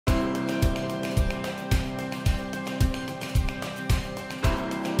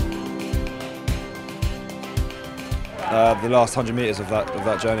The last 100 metres of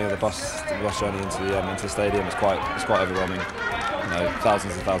that journey, of the bus journey into the stadium, was quite overwhelming. You know,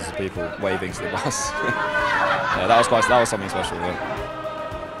 thousands and thousands of people waving to the bus. Yeah, that was something special. Yeah.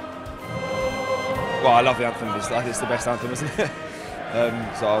 Well, I love the anthem. It's the best anthem, isn't it?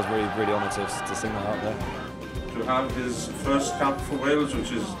 So I was really honoured to sing that out there. To have his first cap for Wales,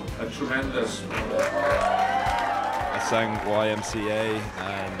 which is a tremendous. I sang YMCA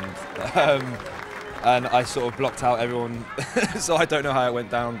and I sort of blocked out everyone, so I don't know how it went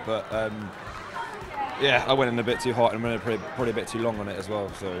down, but yeah, I went in a bit too hot and went probably a bit too long on it as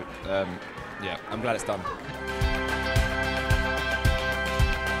well. So yeah, I'm glad it's done.